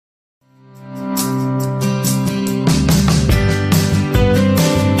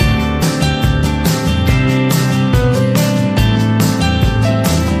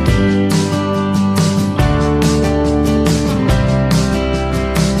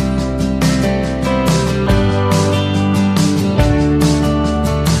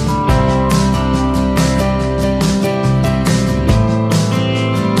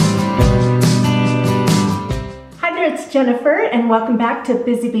Jennifer, and welcome back to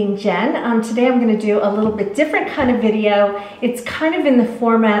Busy Being Jen. Today I'm going to do a little bit different kind of video. It's kind of in the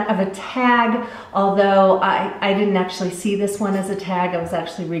format of a tag, although I didn't actually see this one as a tag. I was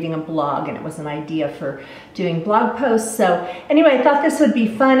actually reading a blog and it was an idea for doing blog posts. So anyway, I thought this would be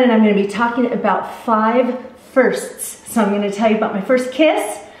fun, and I'm going to be talking about 5 firsts. So I'm going to tell you about my first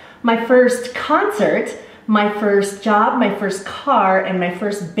kiss, my first concert, my first job, my first car, and my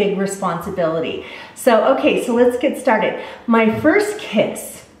first big responsibility. So, okay, so let's get started. My first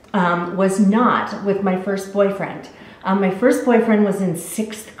kiss was not with my first boyfriend. My first boyfriend was in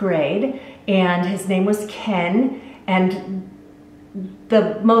 6th grade, and his name was Ken, and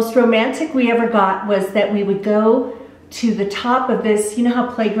the most romantic we ever got was that we would go to the top of this, you know how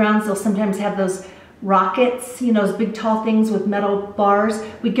playgrounds, they'll sometimes have those rockets, you know, those big tall things with metal bars.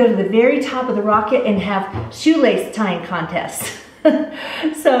 We'd go to the very top of the rocket and have shoelace tying contests.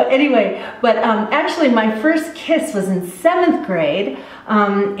 So anyway, but actually my first kiss was in 7th grade,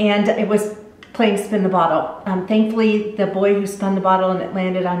 and it was playing spin the bottle. Thankfully, the boy who spun the bottle and it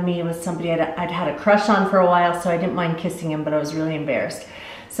landed on me was somebody I'd had a crush on for a while, so I didn't mind kissing him, but I was really embarrassed.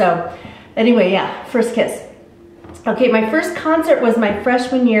 So anyway, yeah, first kiss. Okay, my first concert was my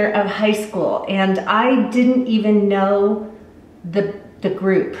freshman year of high school, and I didn't even know the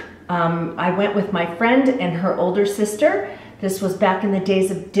group. I went with my friend and her older sister. This was back in the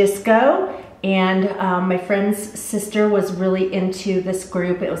days of disco, and my friend's sister was really into this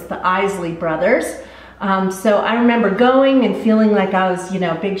group. It was the Isley Brothers. So I remember going and feeling like I was, you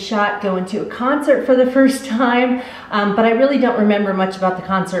know, big shot going to a concert for the first time, but I really don't remember much about the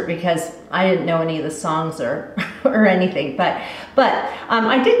concert because I didn't know any of the songs or anything. But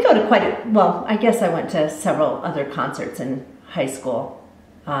I did go to quite a, well, I guess I went to several other concerts in high school.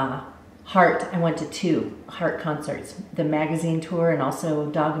 I went to 2 Heart concerts, the magazine tour and also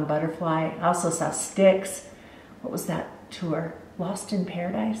Dog and Butterfly. I also saw Styx. What was that tour? Lost in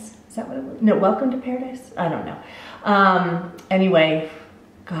Paradise? Is that what it was? No, Welcome to Paradise? I don't know. Anyway,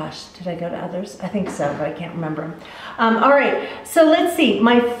 gosh, did I go to others? I think so, but I can't remember them. All right, so let's see.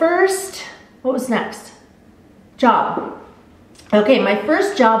 My first, what was next? Job. Okay, my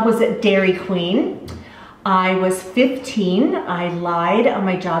first job was at Dairy Queen. I was 15. I lied on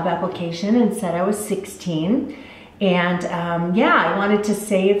my job application and said I was 16. And yeah, I wanted to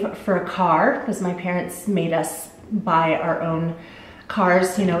save for a car because my parents made us buy our own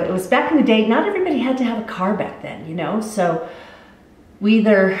cars. You know, it was back in the day, not everybody had to have a car back then, you know, so we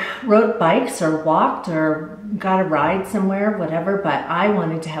either rode bikes or walked or got a ride somewhere, whatever, but I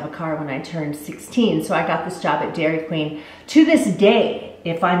wanted to have a car when I turned 16, so I got this job at Dairy Queen. To this day,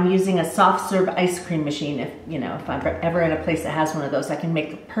 if I'm using a soft serve ice cream machine, if I'm ever in a place that has one of those, I can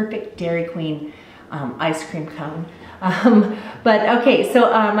make the perfect Dairy Queen ice cream cone. But okay,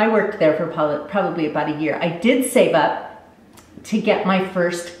 so I worked there for probably about a year. I did save up to get my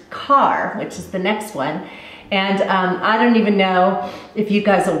first car, which is the next one. And I don't even know if you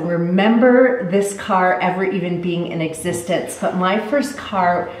guys will remember this car ever even being in existence, but my first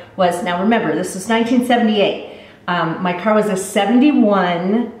car was, now remember, this was 1978. My car was a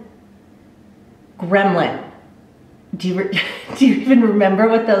 71 Gremlin. Do you even remember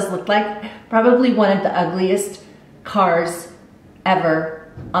what those looked like? Probably one of the ugliest cars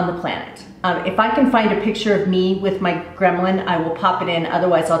ever on the planet. If I can find a picture of me with my Gremlin, I will pop it in.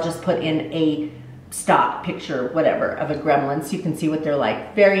 Otherwise, I'll just put in a stock picture, whatever, of a Gremlin so you can see what they're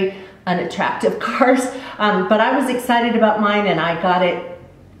like. Very unattractive cars. But I was excited about mine, and I got it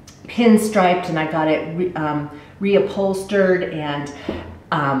pinstriped, and I got it reupholstered, and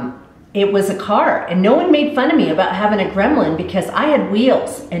it was a car. And no one made fun of me about having a Gremlin because I had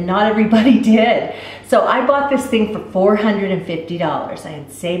wheels and not everybody did. So I bought this thing for $450. I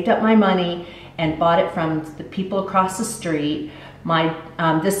had saved up my money and bought it from the people across the street.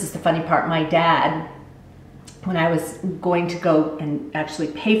 This is the funny part, my dad, when I was going to go and actually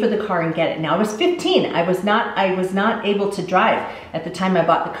pay for the car and get it. Now I was 15. I was not able to drive at the time I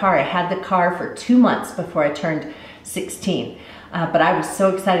bought the car. I had the car for 2 months before I turned 16. But I was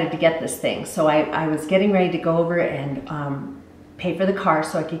so excited to get this thing. So I was getting ready to go over and pay for the car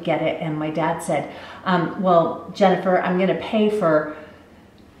so I could get it. And my dad said, well, Jennifer, I'm gonna pay for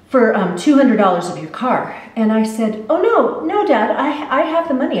 $200 of your car. And I said, oh no, Dad, I have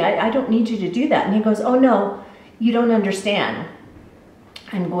the money. I don't need you to do that. And he goes, oh no, you don't understand.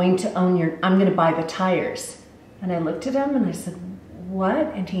 I'm going to buy the tires. And I looked at him and I said,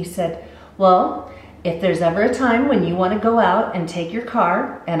 what? And he said, well, if there's ever a time when you want to go out and take your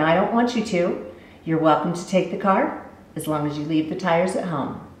car and I don't want you to, you're welcome to take the car as long as you leave the tires at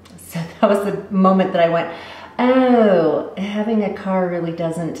home. So that was the moment that I went, oh, having a car really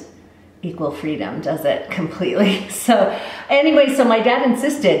doesn't equal freedom, does it? Completely. So anyway, so my dad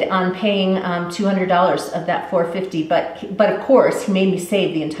insisted on paying $200 of that $450, but of course he made me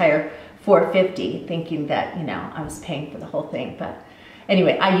save the entire $450, thinking that, you know, I was paying for the whole thing. But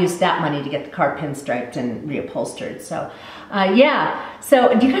anyway, I used that money to get the car pinstriped and reupholstered. So yeah,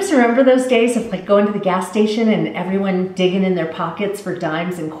 so do you guys remember those days of like going to the gas station and everyone digging in their pockets for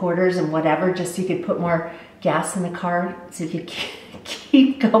dimes and quarters and whatever, just so you could put more gas in the car so you could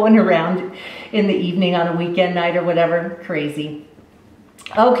keep going around in the evening on a weekend night or whatever? Crazy.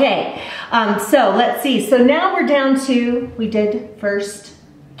 Okay, so let's see. So now we're down to, we did first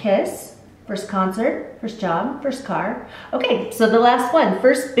kiss, first concert, first job, first car. Okay, so the last one,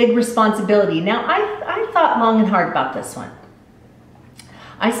 first big responsibility. Now I thought long and hard about this one.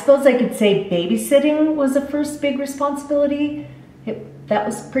 I suppose I could say babysitting was the first big responsibility. That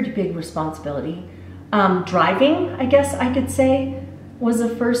was a pretty big responsibility. Driving, I guess I could say, was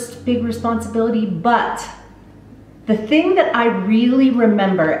the first big responsibility, but the thing that I really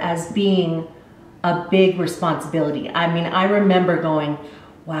remember as being a big responsibility, I mean, I remember going,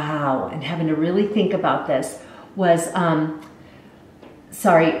 wow, and having to really think about this, was,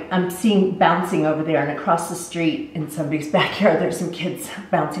 sorry, I'm seeing bouncing over there, and across the street in somebody's backyard, there's some kids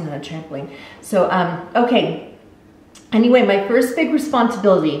bouncing on a trampoline. So, okay, anyway, my first big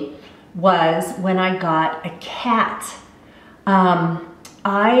responsibility was when I got a cat.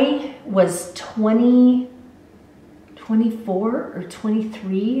 I was 24 or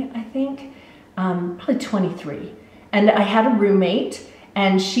 23, I think, probably 23. And I had a roommate,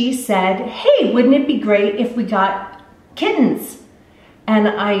 and she said, hey, wouldn't it be great if we got kittens? And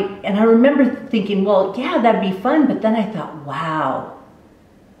I remember thinking, well, yeah, that'd be fun. But then I thought, wow.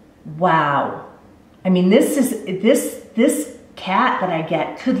 I mean, this cat that I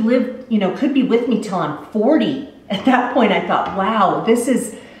get could live, you know, could be with me till I'm 40. At that point, I thought, wow, this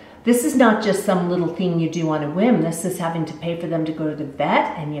is not just some little thing you do on a whim. This is having to pay for them to go to the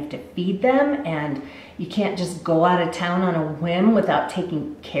vet, and you have to feed them, and you can't just go out of town on a whim without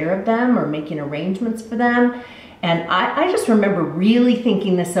taking care of them or making arrangements for them. And I just remember really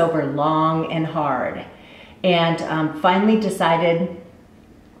thinking this over long and hard, and finally decided,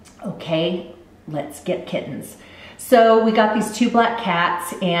 okay, let's get kittens. So we got these 2 black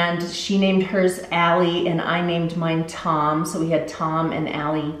cats, and she named hers Allie, and I named mine Tom. So we had Tom and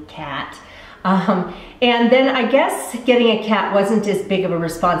Allie cat. And then I guess getting a cat wasn't as big of a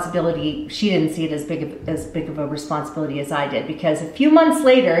responsibility. She didn't see it as big of a responsibility as I did, because a few months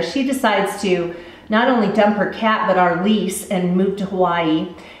later, she decides to not only dump her cat, but our lease, and move to Hawaii.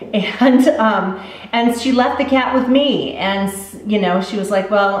 And she left the cat with me. And, you know, she was like,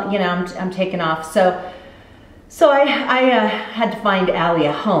 well, you know, I'm taking off. So I had to find Allie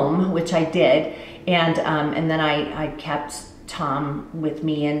a home, which I did, and then I kept Tom with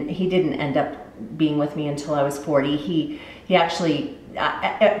me, and he didn't end up being with me until I was 40. He actually,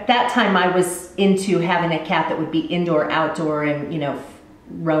 at that time I was into having a cat that would be indoor, outdoor, and, you know,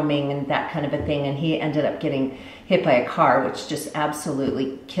 roaming and that kind of a thing, and he ended up getting hit by a car, which just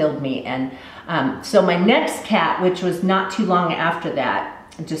absolutely killed me. And so my next cat, which was not too long after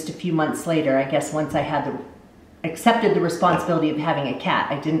that, just a few months later, I guess, once I had accepted the responsibility of having a cat,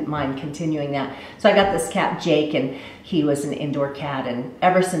 I didn't mind continuing that. So I got this cat, Jake, and he was an indoor cat, and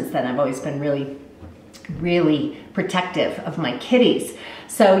ever since then I've always been really, really protective of my kitties.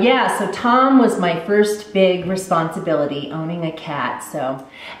 So yeah, so Tom was my first big responsibility, owning a cat. So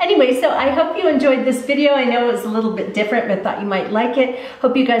anyway, so I hope you enjoyed this video. I know it was a little bit different, but thought you might like it.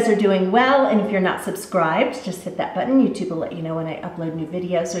 Hope you guys are doing well, and if you're not subscribed, just hit that button. YouTube will let you know when I upload new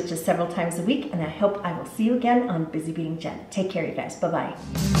videos, which is several times a week, and I hope I will see you again on Busy Being Jen. Take care, you guys. Bye-bye.